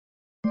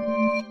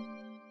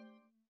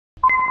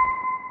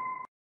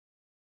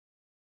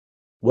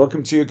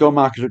Welcome to your Go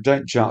Market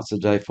Update charts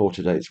today. For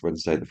today, it's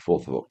Wednesday, the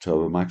 4th of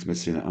October. Max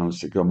Missing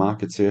Analyst at Go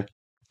Markets here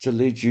to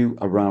lead you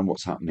around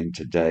what's happening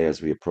today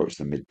as we approach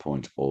the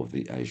midpoint of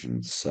the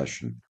Asian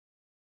session.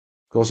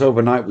 Of course,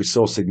 overnight we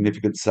saw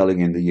significant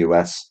selling in the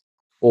US,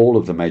 all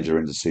of the major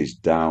indices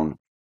down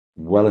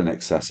well in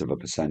excess of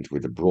 1%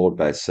 with a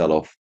broad-based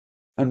sell-off.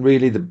 And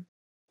really,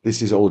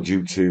 this is all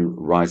due to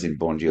rising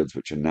bond yields,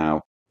 which are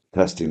now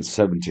testing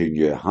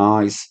 17-year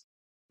highs.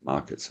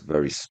 Markets are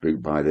very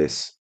spooked by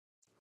this.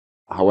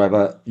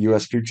 However,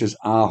 US futures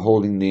are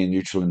holding near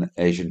neutral in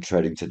Asian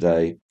trading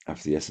today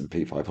after the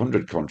S&P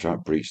 500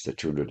 contract breached the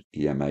 200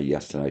 EMA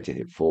yesterday to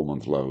hit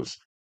 4-month lows.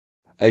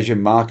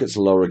 Asian markets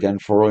are lower again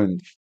following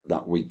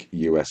that weak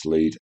US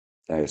lead.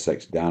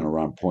 ASX down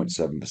around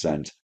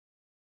 0.7%.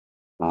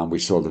 And we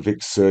saw the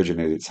VIX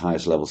surging at its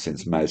highest level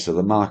since May. So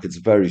the market's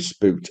very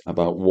spooked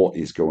about what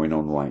is going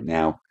on right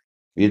now.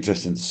 Be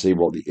interesting to see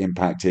what the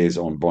impact is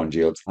on bond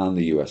yields and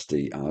the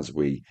USD as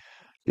we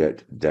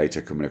get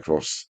data coming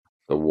across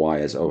the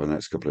wires over the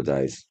next couple of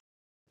days.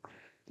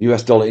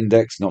 US dollar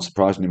index, not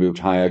surprisingly, moved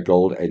higher.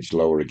 Gold edged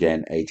lower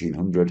again.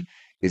 1800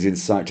 is in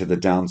sight to the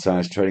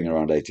downside, trading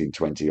around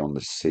 1820 on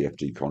the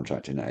CFD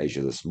contract in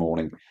Asia this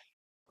morning.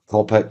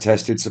 Copper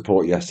tested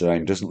support yesterday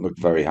and doesn't look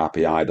very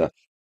happy either.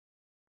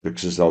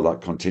 Looks as though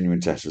that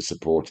continuing test of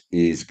support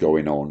is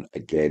going on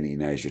again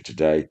in Asia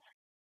today.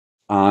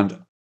 And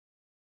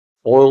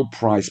oil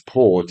price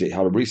paused. It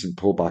had a recent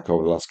pullback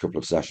over the last couple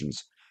of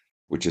sessions,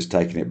 which has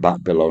taken it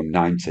back below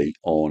 90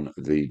 on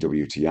the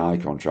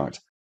WTI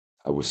contract.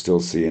 We're still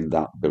seeing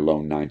that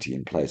below 90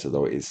 in place,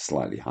 although it is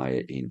slightly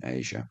higher in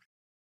Asia.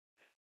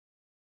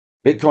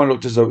 Bitcoin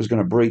looked as though it was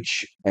going to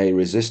breach a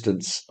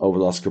resistance over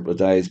the last couple of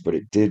days, but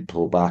it did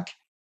pull back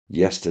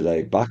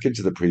yesterday back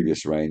into the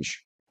previous range.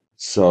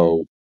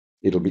 So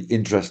it'll be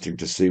interesting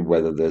to see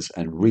whether there's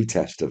a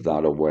retest of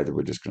that or whether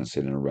we're just going to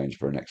sit in a range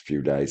for the next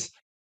few days.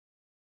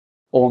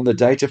 On the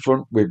data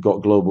front, we've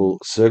got global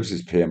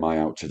services PMI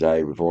out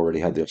today. We've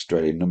already had the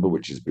Australian number,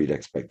 which has beat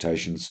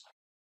expectations.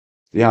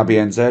 The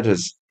RBNZ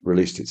has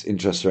released its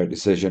interest rate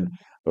decision.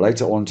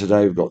 Later on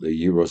today, we've got the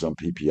Eurozone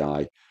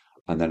PPI,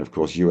 and then, of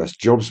course, US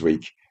Jobs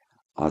Week,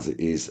 as it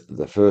is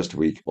the first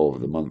week of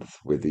the month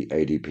with the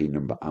ADP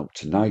number out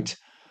tonight.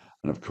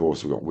 And, of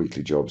course, we've got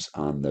weekly jobs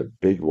and the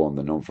big one,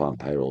 the non-farm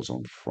payrolls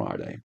on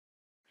Friday.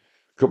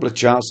 A couple of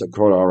charts that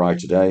caught our eye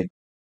today.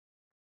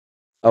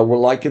 We're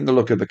liking the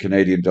look of the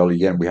Canadian dollar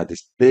yen. We had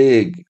this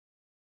big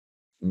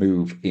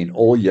move in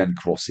all yen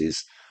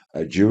crosses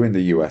during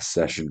the US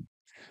session.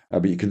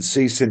 But you can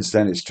see since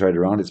then it's traded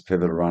around, it's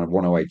pivoted around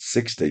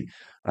 108.60.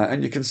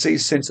 And you can see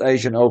since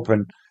Asian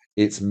Open,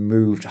 it's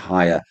moved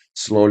higher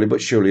slowly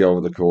but surely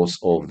over the course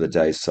of the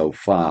day so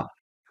far.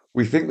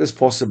 We think there's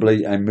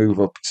possibly a move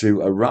up to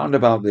around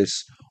about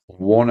this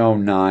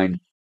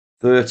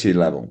 109.30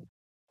 level.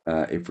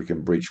 If we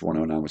can breach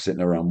 109, we're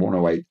sitting around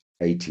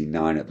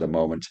 108.89 at the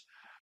moment.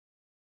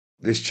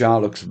 This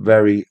chart looks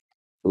very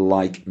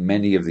like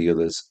many of the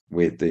others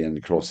with the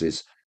end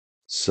crosses.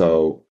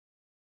 So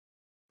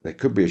there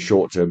could be a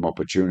short-term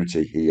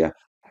opportunity here.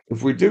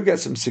 If we do get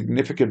some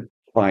significant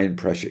buying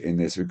pressure in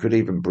this, we could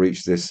even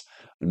breach this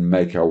and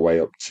make our way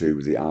up to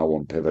the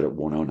R1 pivot at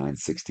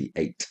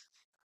 109.68.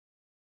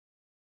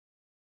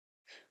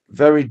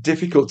 Very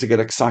difficult to get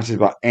excited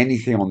about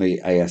anything on the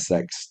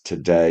ASX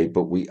today,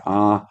 but we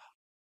are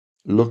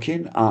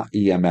looking at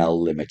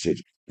EML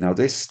Limited. Now,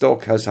 this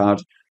stock has had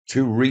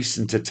two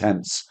recent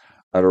attempts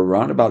at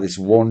around about this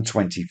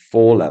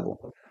 124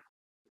 level.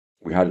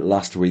 We had it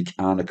last week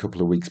and a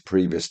couple of weeks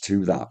previous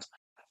to that.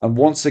 And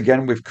once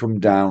again, we've come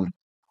down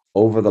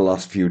over the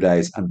last few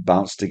days and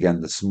bounced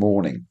again this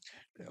morning.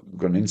 We've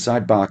got an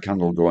inside bar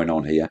candle going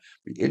on here.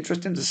 Be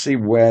interesting to see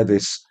where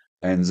this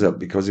ends up,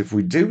 because if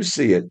we do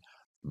see it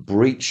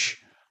breach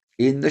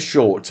in the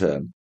short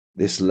term,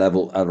 this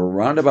level at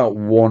around about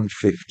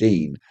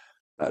 115,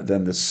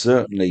 then there's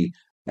certainly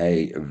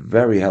a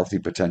very healthy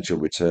potential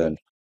return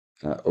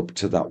up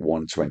to that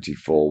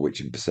 124,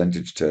 which in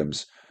percentage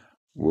terms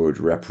would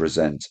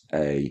represent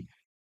a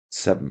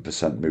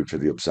 7% move to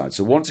the upside.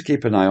 So one to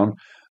keep an eye on.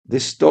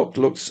 This stock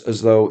looks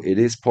as though it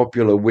is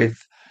popular with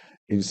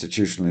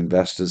institutional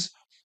investors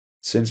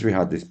since we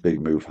had this big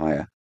move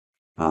higher,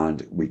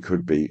 and we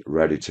could be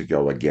ready to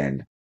go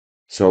again.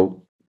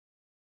 So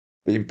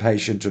being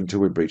patient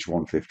until we breach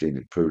 115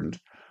 is prudent,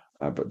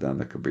 but then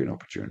there could be an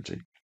opportunity.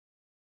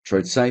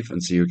 Trade safe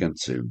and see you again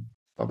soon.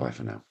 Bye bye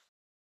for now.